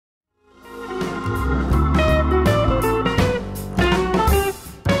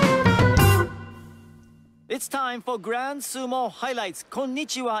It's time for Grand Sumo Highlights.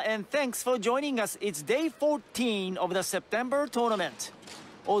 Konnichiwa and thanks for joining us. It's day 14 of the September tournament.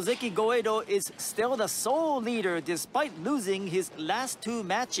 Ozeki Goedo is still the sole leader despite losing his last two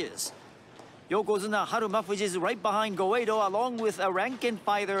matches. Yokozuna Harumafuji is right behind Goedo along with a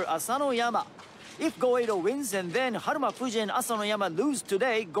rank-and-fighter Asanoyama. If Goedo wins and then Harumafuji and Asanoyama lose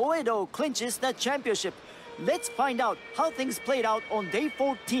today, Goedo clinches the championship. Let's find out how things played out on day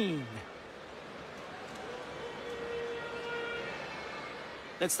 14.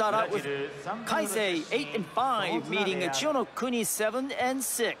 Let's start out with Kaisei 8-5 meeting Chiyonokuni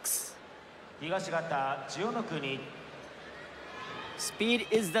 7-6. Speed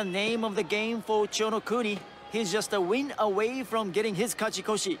is the name of the game for Chiyonokuni. He's just a win away from getting his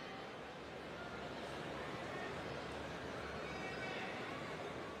Kachikoshi.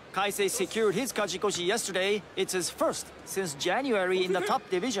 Kaisei secured his Kachikoshi yesterday. It's his first since January in the top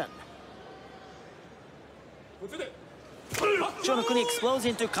division. Chiyonokuni explodes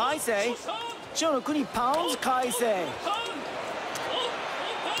into Kaisei. Chiyonokuni pounds Kaisei.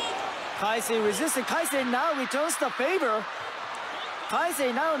 Kaisei resisted. Kaisei now returns the favor.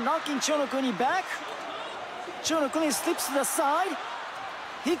 Kaisei now knocking Chiyonokuni back. Chiyonokuni slips to the side.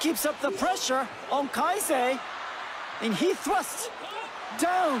 He keeps up the pressure on Kaisei. And he thrusts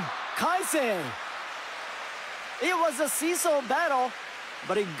down Kaisei. It was a seesaw battle,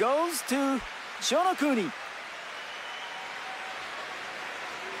 but it goes to Chiyonokuni.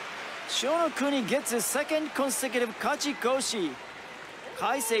 Chiyonokuni gets his second consecutive Kachikoshi.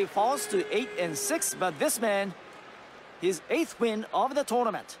 Kaisei falls to 8-6, but this man, his 8th win of the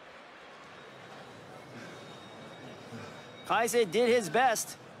tournament. Kaisei did his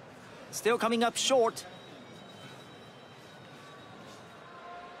best, still coming up short.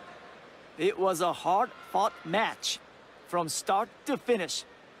 It was a hard-fought match from start to finish.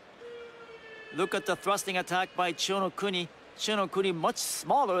 Look at the thrusting attack by Chiyonokuni. Chiyonokuni much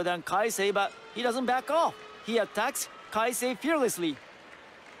smaller than Kaisei, but he doesn't back off. He attacks Kaisei fearlessly.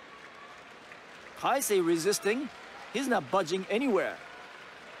 Kaisei resisting. He's not budging anywhere.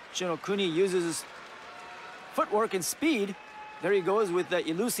 Chiyonokuni uses his footwork and speed. There he goes with the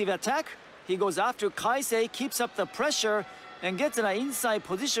elusive attack. He goes after Kaisei, keeps up the pressure, and gets in an inside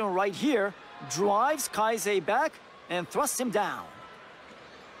position right here. Drives Kaisei back and thrusts him down.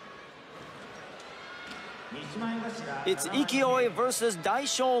 It's Ikoi versus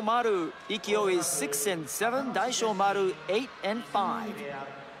Daisho Maru. Ikoi is 6-7, Daisho Maru 8-5.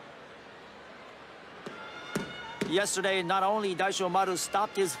 Yesterday, not only Daisho Maru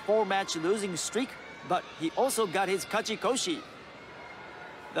stopped his 4-match losing streak, but he also got his Kachikoshi.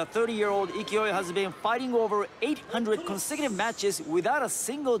 The 30-year-old Ikoi has been fighting over 800 consecutive matches without a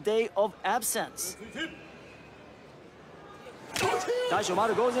single day of absence. Daisho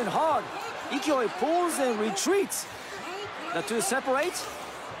Maru goes in hard. Ikoi pulls and retreats. The two separate.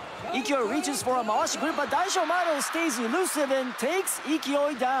 Ikoi reaches for a Mawashi grip, but Daisho Maru stays elusive and takes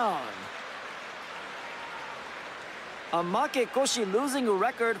Ikoi down. A Makekoshi losing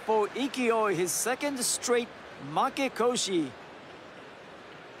record for Ikoi, his second straight Makekoshi.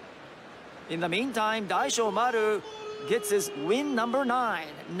 In the meantime, Daisho Maru gets his win number 9,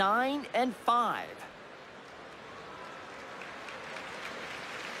 9-5.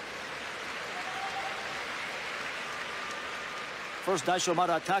 First, Daisho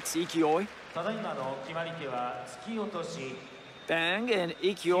Maru attacks Ikoi. Bang, and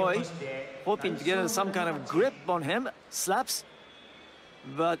Ikoi, hoping to get some kind of grip on him, slaps.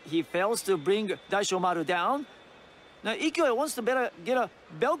 But he fails to bring Daisho Maru down. Now, Ikoi wants to get a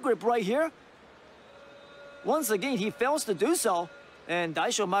belt grip right here. Once again, he fails to do so. And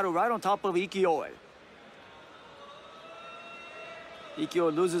Daisho Maru right on top of Ikoi.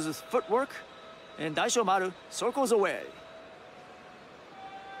 Ikoi loses his footwork. And Daisho Maru circles away.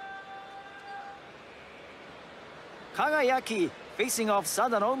 Kagayaki facing off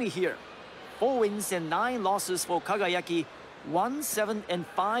Sadanomi here. 4 wins and 9 losses for Kagayaki.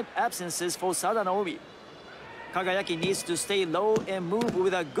 1-7-5 absences for Sadanomi. Kagayaki needs to stay low and move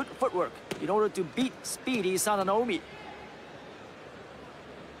with a good footwork in order to beat speedy Sadanomi.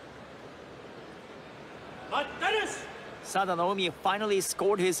 Sadanomi finally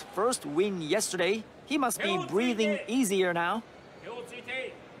scored his first win yesterday. He must be breathing easier now.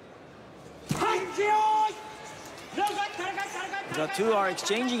 The two are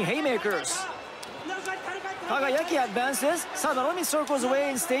exchanging haymakers. Kagayaki advances. Sadanomi circles away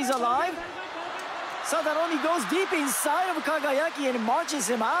and stays alive. Sadanomi goes deep inside of Kagayaki and marches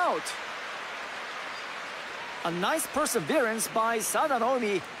him out. A nice perseverance by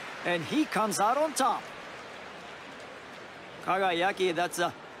Sadanomi, and he comes out on top. Kagayaki, that's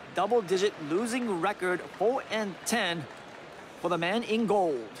a double-digit losing record 4-10 for the man in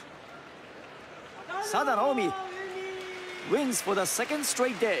gold. Sadanomi wins for the second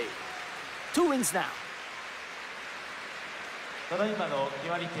straight day. 2 wins now. ただいまの決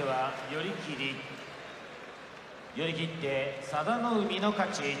まり手は寄り切り。寄り切って佐田の海の勝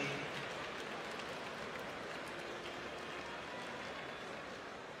ち。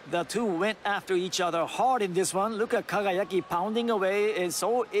The two went after each other hard in this one. Look at Kagayaki pounding away, and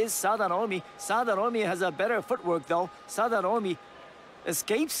so is Sadanomi. Sadanomi has a better footwork though. Sadanomi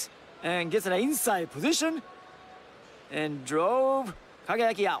escapes and gets an inside position and drove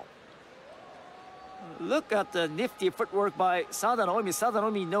Kagayaki out. Look at the nifty footwork by Sadanomi.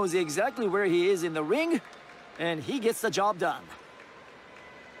 Sadanomi knows exactly where he is in the ring, and he gets the job done.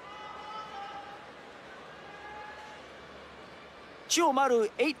 Chiyomaru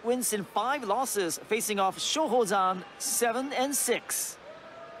 8 wins and 5 losses, facing off Shohozan 7-6.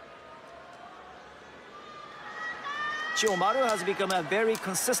 Chiyomaru has become a very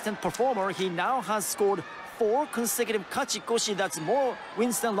consistent performer. He now has scored 4 consecutive kachikoshi. That's more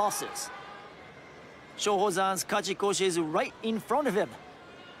wins than losses. Shohozan's kachikoshi is right in front of him.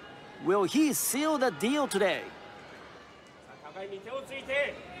 Will he seal the deal today?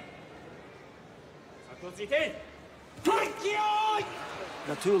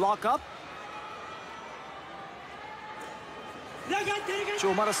 The two lock up.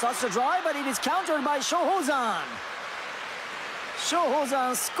 Chiyomaru starts to drive, but it is countered by Shohozan.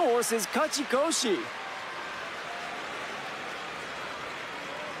 Shohozan scores his kachikoshi.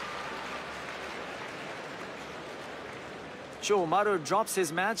 Chiyomaru drops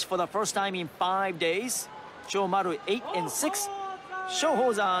his match for the first time in 5 days. Chiyomaru 8-6.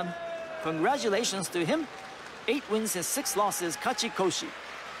 Shohozan, congratulations to him. 8 wins and 6 losses, kachikoshi.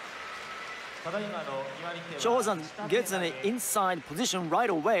 Shohozan gets in an inside position right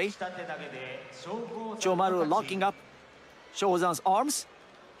away. Chiyomaru locking up Shohozan's arms.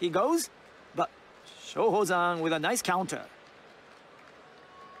 He goes, but Shohozan with a nice counter.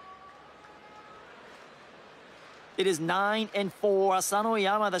 It is 9-4,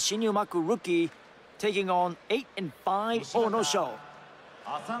 Asanoyama, the Shinyumaku rookie, taking on 8-5 Onosho.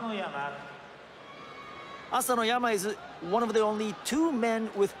 Asanoyama is one of the only 2 men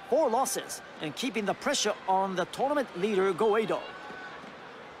with 4 losses and keeping the pressure on the tournament leader Goeido.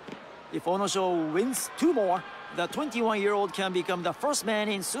 If Onosho wins 2 more, the 21-year-old can become the first man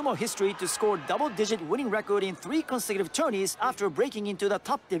in sumo history to score double-digit winning record in 3 consecutive tourneys after breaking into the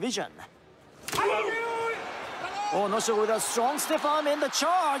top division. Onosho with a strong stiff arm in the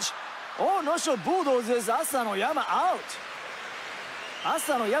charge. Onosho bulldozes Asanoyama out.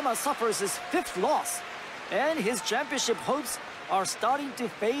 Asanoyama suffers his 5th loss, and his championship hopes are starting to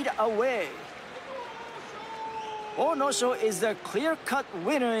fade away. Onosho is the clear-cut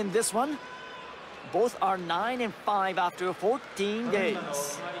winner in this one. Both are 9-5 after 14 days.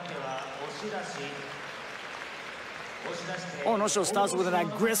 Onosho starts with an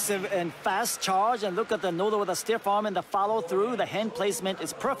aggressive and fast charge, and look at the Nodo with a stiff arm and the follow-through. The hand placement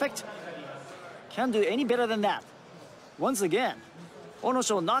is perfect. Can't do any better than that. Once again,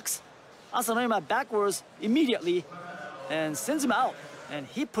 Onosho knocks Asanoyama backwards immediately and sends him out, and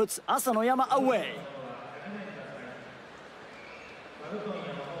he puts Asanoyama away.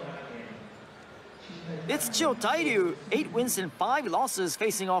 It's Chiyo Tairyu, 8 wins and 5 losses,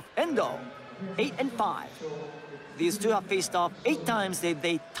 facing off Endo, 8-5. These two have faced off 8 times.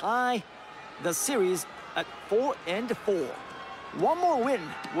 They tie the series at 4-4. One more win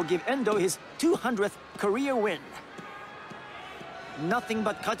will give Endo his 200th career win. Nothing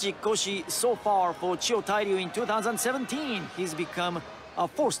but kachikoshi so far for Chiyo Tairyu in 2017. He's become a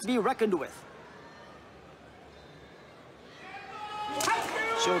force to be reckoned with.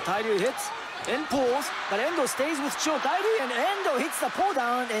 Chiyo Tairyu hits and pulls, but Endo stays with Chiyo Tairyu, and Endo hits the pull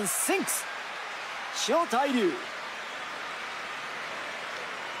down and sinks Chiyo Tairyu.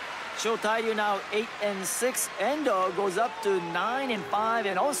 Chiyo Tairyu now 8-6. Endo goes up to 9-5,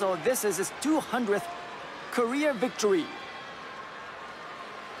 and also this is his 200th career victory.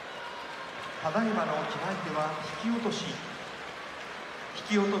 ただいまの決まり手は引き落とし。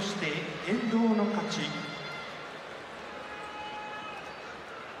引き落として遠藤の勝ち。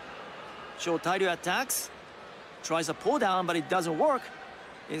Chiyo Tairyu attacks, tries a pull down, but it doesn't work.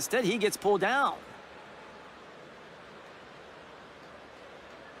 Instead, he gets pulled down.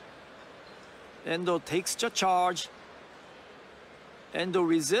 Endo takes the charge. Endo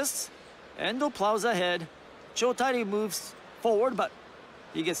resists. Endo plows ahead. Chiyo Tairyu moves forward, but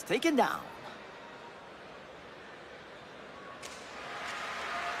he gets taken down.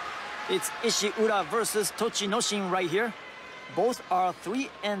 It's Ishiura versus Tochinoshin right here. Both are 3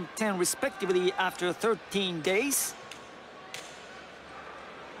 and 10 respectively after 13 days.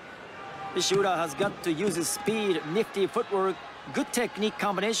 Ishiura has got to use his speed, nifty footwork, good technique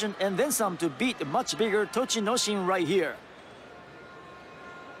combination, and then some to beat the much bigger Tochinoshin right here.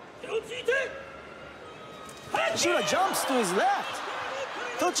 Ishiura jumps to his left.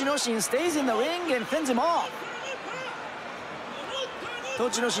 Tochinoshin stays in the ring and fends him off.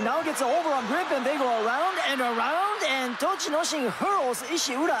 Tochinoshin now gets an overarm grip and they go around and Tochinoshin hurls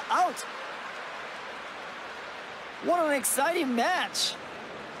Ishiura out. What an exciting match.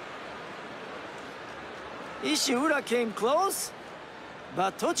 Ishiura came close,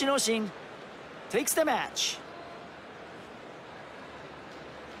 but Tochinoshin takes the match.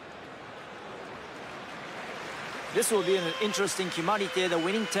 This will be an interesting Kimarite, the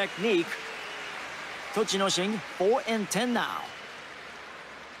winning technique. Tochinoshin 4 and 10 now.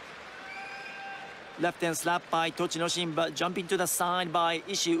 Left hand slap by Tochinoshin, but jumping to the side by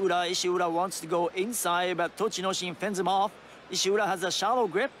Ishiura. Ishiura wants to go inside, but Tochinoshin fends him off. Ishiura has a shallow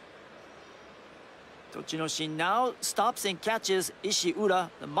grip. Tochinoshin now stops and catches Ishiura,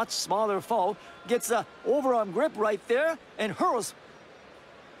 the much smaller foe. Gets an overarm grip right there and hurls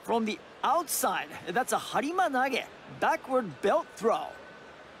from the outside. That's a Harima Nage, backward belt throw.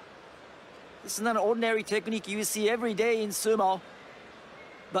 This is not an ordinary technique you see every day in sumo,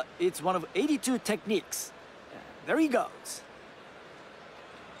 but it's one of 82 techniques. There he goes.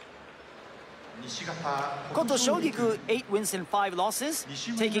 Koto Shogiku, 8 wins and 5 losses,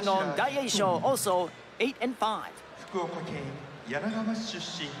 taking on Daieisho, also 8 and 5.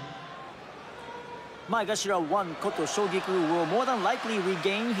 Maegashira 1 Koto Shogiku will more than likely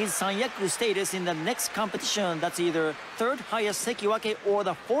regain his Sanyaku status in the next competition. That's either 3rd highest Sekiwake or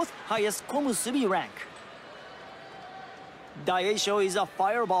the 4th highest Komusubi rank. Daieisho is a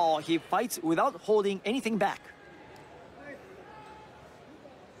fireball. He fights without holding anything back.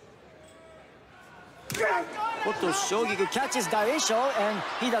 Koto Shogiku catches Daieisho and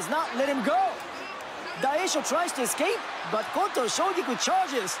he does not let him go. Daieisho tries to escape, but Koto Shogiku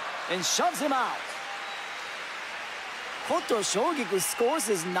charges and shoves him out. Koto Shogiku scores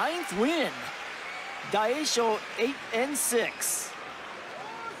his 9th win. Daieisho 8 and 6.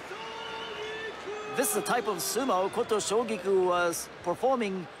 This is the type of sumo Koto Shogiku was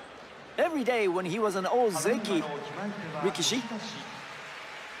performing every day when he was an Ozeki Rikishi.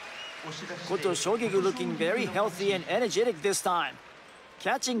 Koto Shogiku looking very healthy and energetic this time.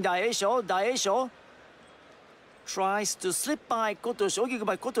 Catching Daieisho, Daieisho tries to slip by Koto Shogiku,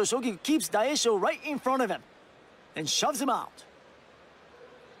 but Koto Shogiku keeps Daieisho right in front of him and shoves him out.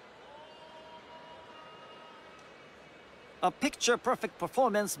 A picture-perfect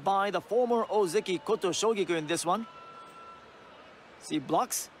performance by the former Ozeki Koto Shogiku in this one. See,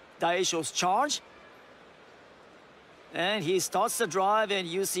 blocks Daieisho's charge. And he starts the drive, and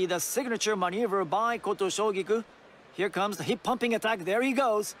you see the signature maneuver by Koto Shogiku. Here comes the hip-pumping attack. There he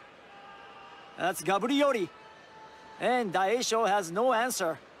goes. That's Gaburiyori. And Daieisho has no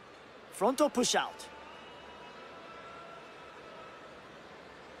answer. Frontal push-out.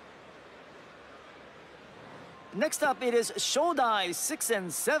 Next up, it is Shodai 6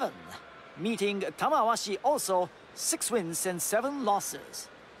 and 7, meeting Tamawashi, also 6 wins and 7 losses.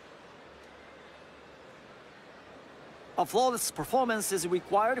 A flawless performance is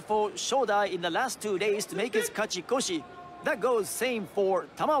required for Shodai in the last 2 days to make his Kachikoshi. That goes same for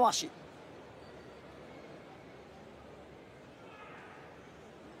Tamawashi.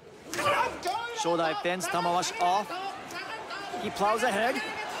 Shodai fends Tamawashi off. He plows ahead.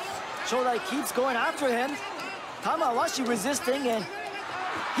 Shodai keeps going after him. Tamawashi resisting, and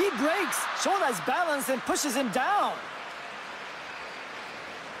he breaks Shodai's balance and pushes him down.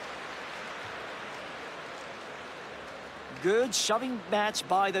 Good shoving match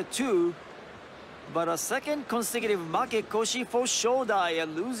by the two, but a second consecutive makekoshi for Shodai, a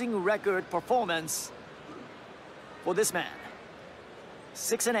losing record performance for this man.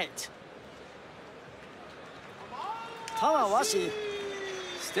 6 and 8. Tamawashi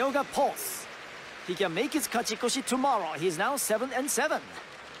still got pulse. He can make his kachikoshi tomorrow. He's now 7 and 7.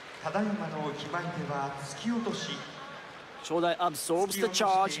 Shodai absorbs the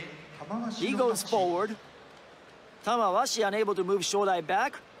charge. He goes forward. Tamawashi unable to move Shodai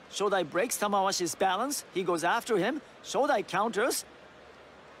back. Shodai breaks Tamawashi's balance. He goes after him. Shodai counters.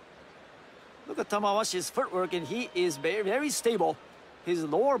 Look at Tamawashi's footwork, and he is very, very stable. His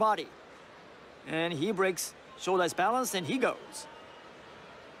lower body. And he breaks Shodai's balance, and he goes.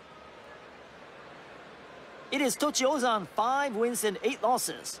 It is Tochi Ozan, 5 wins and 8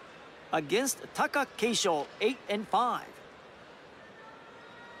 losses, against Taka Keisho, 8 and 5.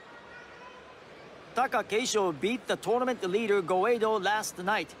 Taka Keisho beat the tournament leader Goeido last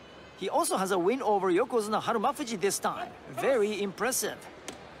night. He also has a win over Yokozuna Harumafuji this time. Very impressive.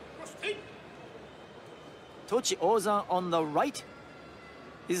 Tochi Ozan on the right.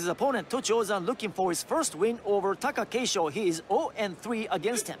 His opponent Tochi Ozan looking for his first win over Taka Keisho. He is 0-3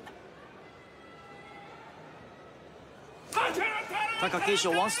 against him. Taka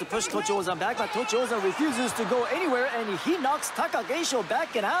Keisho wants to push Tochi Ozan back, but Tochi Ozan refuses to go anywhere, and he knocks Taka Keisho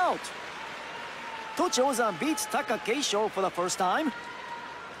back and out. Tochi Ozan beats Taka Keisho for the first time.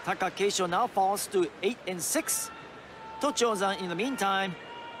 Taka Keisho now falls to 8-6. Tochi Ozan, in the meantime,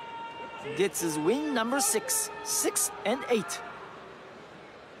 gets his win number 6, 6-8.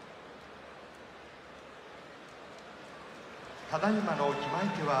 ただいまの決まり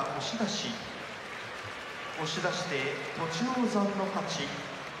手は押し出し。押し出して栃王山の勝ち。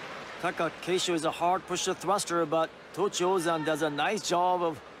Taka Keisho is a hard pusher thruster, but Tochi Ozan does a nice job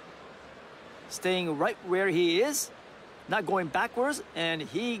of staying right where he is, not going backwards, and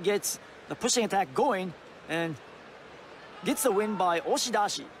he gets the pushing attack going and gets the win by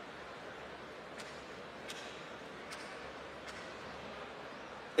oshidashi.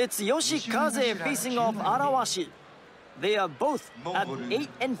 It's Yoshikaze facing off Arawashi. They are both at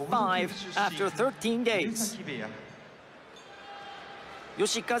 8-5 after 13 days.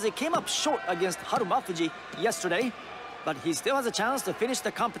 Yoshikaze came up short against Harumafuji yesterday, but he still has a chance to finish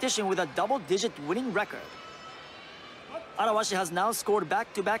the competition with a double-digit winning record. Arawashi has now scored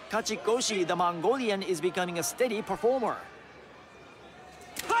back-to-back Kachikoshi. The Mongolian is becoming a steady performer.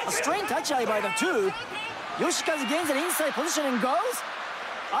 A strained touch-eye by the two. Yoshikaze gains an inside position and goes.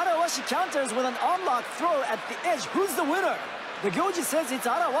 Arawashi counters with an armlock throw at the edge. Who's the winner? The Gyoji says it's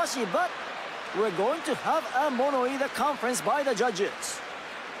Arawashi, but we're going to have a Mono-ida conference by the judges.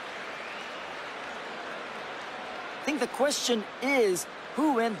 I think the question is,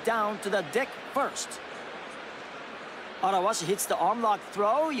 who went down to the deck first? Arawashi hits the armlock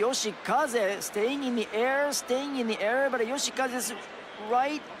throw. Yoshikaze staying in the air, but Yoshikaze's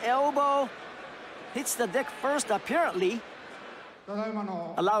right elbow hits the deck first, apparently.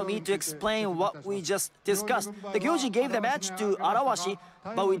 Allow me to explain what we just discussed. The Gyoji gave the match to Arawashi,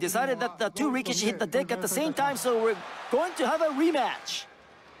 but we decided that the two Rikishi hit the deck at the same time, so we're going to have a rematch.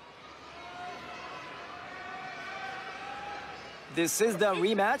 This is the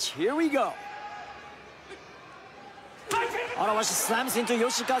rematch. Here we go. Arawashi slams into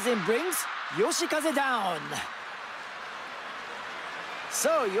Yoshikaze and brings Yoshikaze down.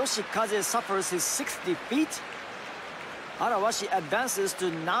 So Yoshikaze suffers his 6th defeat. Arawashi advances to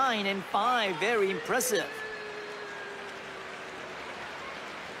 9-5. Very impressive.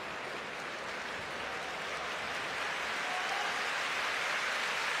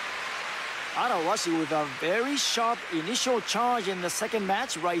 Arawashi with a very sharp initial charge in the second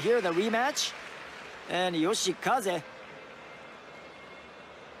match. Right here, the rematch. And Yoshikaze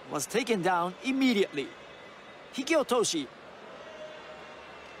was taken down immediately. Hikiotoshi.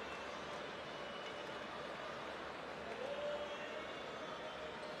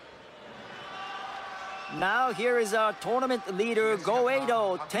 Now here is our tournament leader,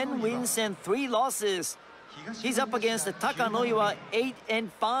 Goeido, 10 wins and 3 losses. He's up against Takanoiwa,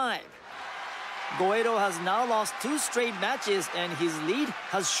 8-5. Goeido has now lost 2 straight matches and his lead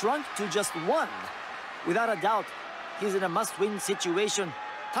has shrunk to just 1. Without a doubt, he's in a must-win situation.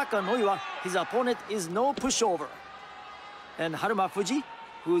 Takanoiwa, his opponent, is no pushover. And Harumafuji,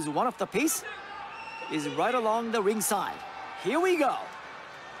 who's one of the pace, is right along the ringside. Here we go.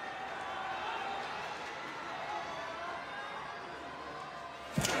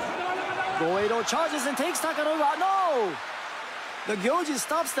 Goeido charges and takes Takanoiwa. No! The Gyoji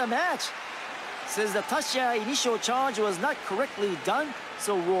stops the match. Says the Tasha initial charge was not correctly done,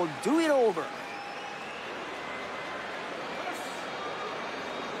 so we'll do it over.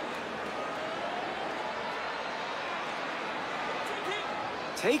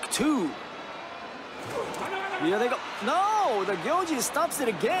 Take 2. Here they go. No! The Gyoji stops it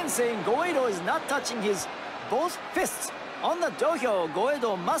again, saying Goeido is not touching his both fists on the dohyo.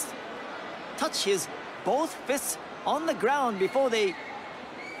 Goeido must touch his both fists on the ground before they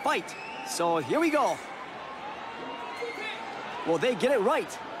fight. So here we go. Well, they get it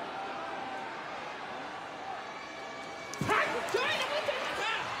right.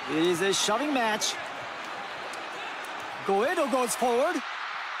 It is a shoving match. Goeido goes forward.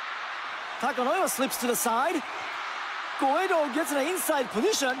 Takanoiwa slips to the side. Goeido gets in an inside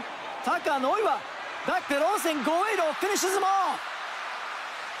position. Takanoiwa backpedals and Goeido finishes him off.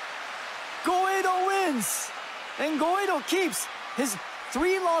 Goeido wins. And Goeido keeps his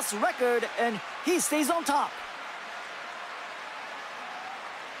 3-loss record and he stays on top.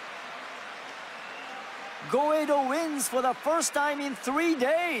 Goedo wins for the first time in 3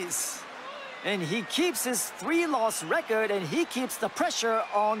 days. And he keeps his 3-loss record, and he keeps the pressure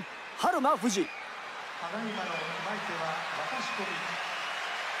on Haruma Fuji. ただいまの相手は渡し込み。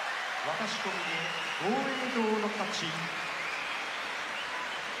渡し込みで豪栄道の勝ち。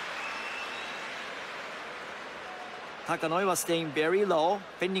Takanoi was staying very low,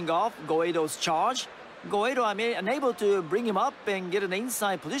 fending off Goedo's charge. Goedo unable to bring him up and get an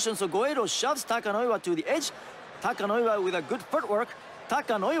inside position, so Goedo shoves Takanoiwa to the edge. Takanoiwa with a good footwork.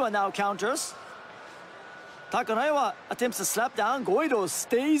 Takanoiwa now counters. Takanoiwa attempts to slap down. Goedo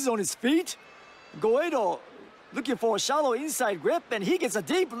stays on his feet. Goedo looking for a shallow inside grip, and he gets a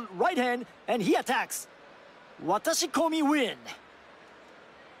deep right hand, and he attacks. Watashikomi win.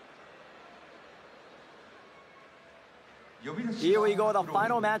 Here we go, the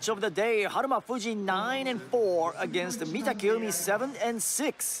final match of the day. Haruma Fuji 9-4 against Mitakeumi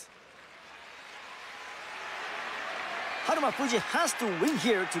 7-6. Haruma Fuji has to win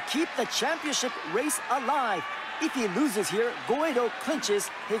here to keep the championship race alive. If he loses here, Goedo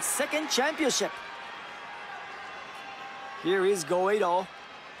clinches his second championship. Here is Goedo.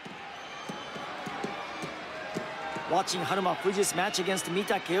 Watching Haruma Fuji's match against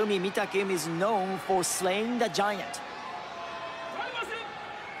Mitakeumi, Mitakeumi is known for slaying the giant.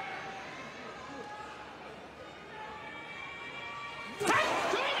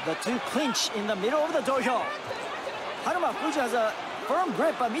 The two clinch in the middle of the dojo. Haruma Fuji has a firm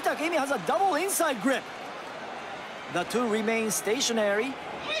grip, but Mitakeumi has a double inside grip. The two remain stationary.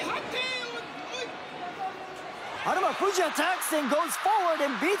 Haruma Fuji attacks and goes forward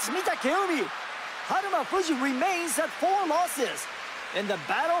and beats Mitakeumi. Haruma Fuji remains at 4 losses. And the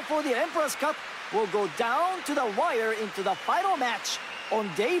battle for the Emperor's Cup will go down to the wire into the final match on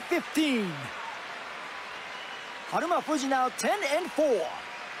day 15. Haruma Fuji now 10-4.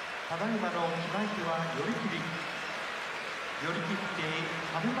 ただいまの決まり手は寄り切り。寄り切って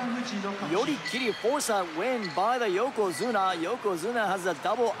Haruma Fujiの勝ち。 Yorikiri force a win by the Yokozuna. Yokozuna has a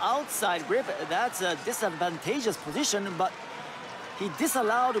double outside grip. That's a disadvantageous position, but he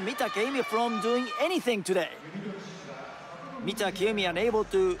disallowed Mitakeumi from doing anything today. Mitakeumi unable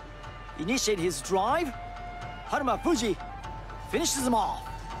to initiate his drive. Haruma Fuji finishes him off.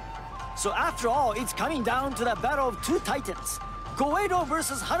 So after all, it's coming down to the battle of two titans. Goedo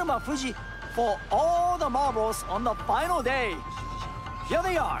versus Haruma Fuji for all the marbles on the final day. Here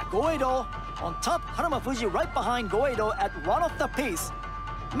they are, Goedo on top, Haruma Fuji right behind Goedo at 1 off the pace.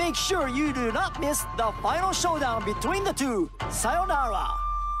 Make sure you do not miss the final showdown between the two. Sayonara.